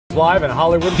Live in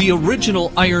Hollywood. The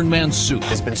original Iron Man suit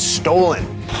has been stolen.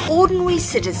 Ordinary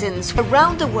citizens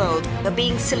around the world are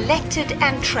being selected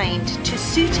and trained to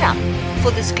suit up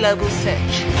for this global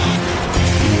search.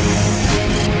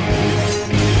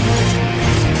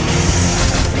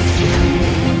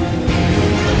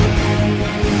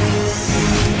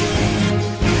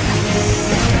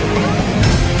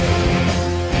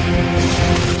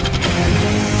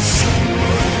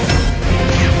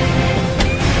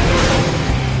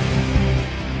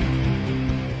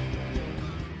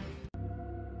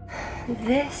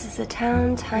 This is the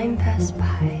town time passed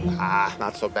by. Ah,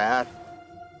 not so bad.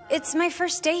 It's my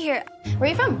first day here. Where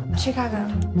are you from? Chicago.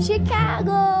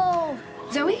 Chicago!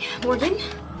 Zoe? Morgan?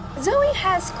 Zoe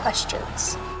has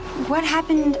questions. What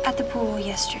happened at the pool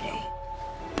yesterday?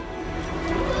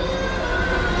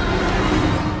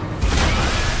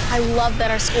 I love that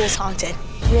our school's haunted.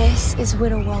 This is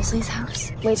Widow Wellesley's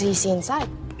house. Wait till you see inside.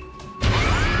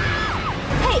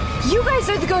 Hey, you guys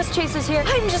are the ghost chasers here.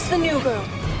 I'm just the new girl.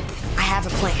 I have a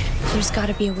plan. There's got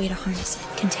to be a way to harness it,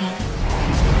 contain it.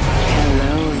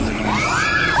 Hello.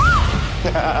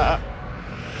 Get out!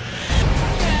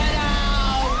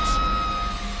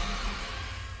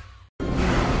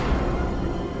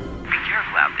 Be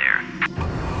careful out there.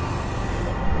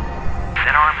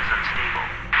 That arm is unstable.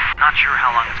 Not sure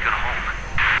how long it's gonna hold.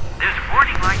 There's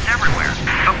warning lights everywhere.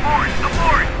 Abort!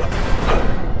 Abort!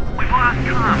 We've lost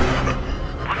comm.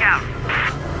 Look out.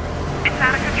 It's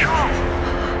out of control.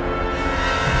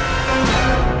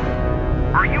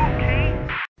 Are you okay?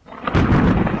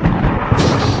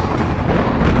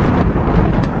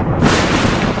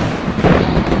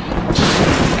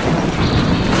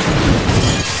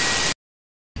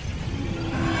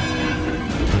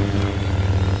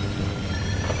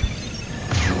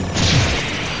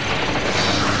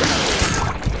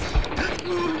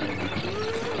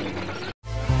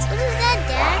 What is that,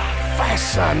 Dad? Fast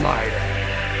sunlight.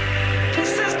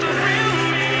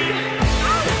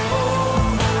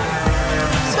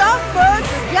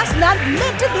 Just not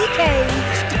meant to be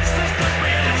caged.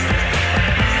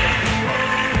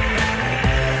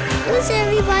 What's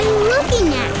everybody looking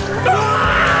at?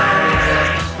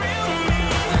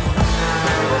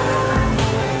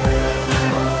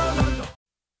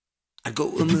 I'd go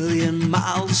 1,000,000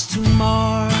 miles to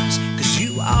Mars, 'cause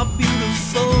you are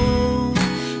beautiful.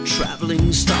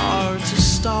 Traveling star to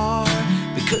star,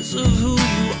 because of who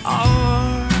you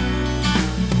are.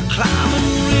 Climb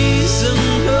and reason